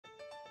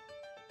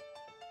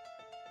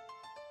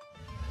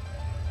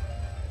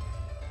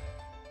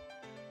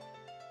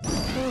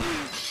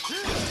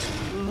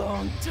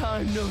Long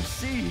time no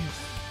see,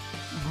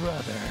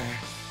 brother.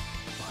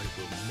 I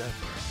will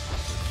never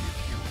forgive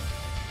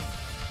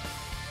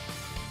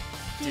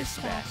you.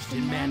 Dispatched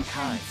in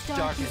mankind's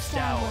darkest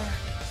hour,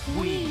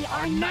 we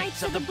are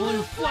Knights of the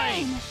Blue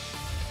Flame!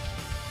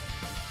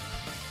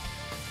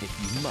 If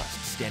you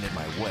must stand in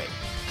my way,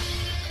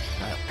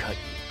 I'll cut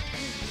you.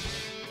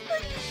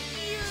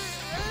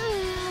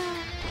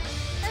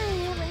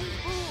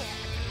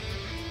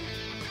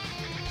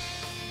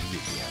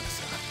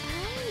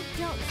 I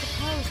don't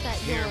suppose that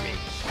you're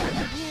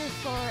here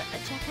for a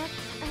checkup.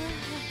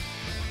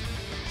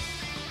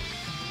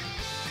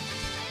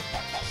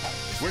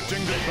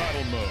 Switching to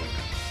battle mode.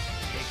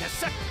 Take a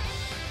second.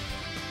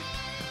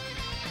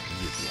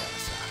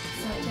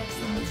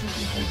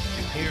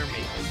 You hear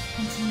me?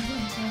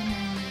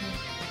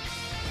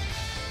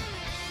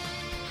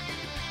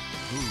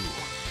 Who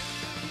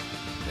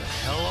the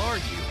hell are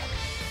you?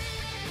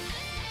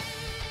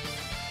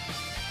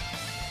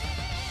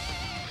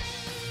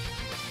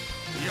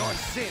 Your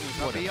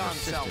sins are beyond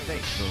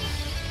salvation.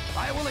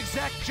 I will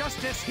exact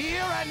justice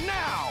here and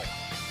now!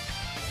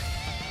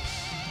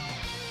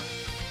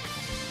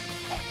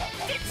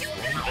 Did you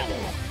know?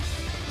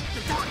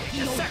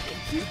 Take a second.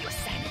 Your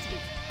sanity.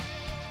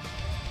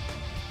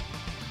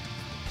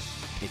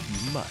 If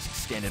you must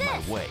stand in my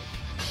way,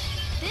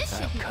 This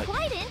should I'll be cut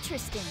quite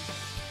interesting.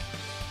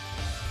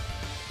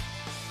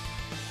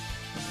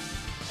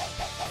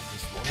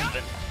 this won't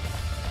even.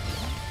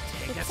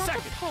 Take a It's such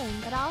a second.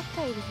 pain, but I'll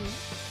play with you.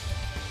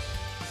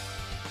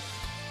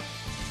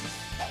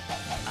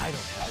 I don't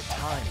have the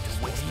time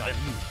to waste on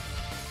you.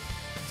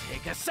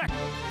 Take a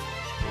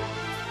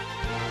second.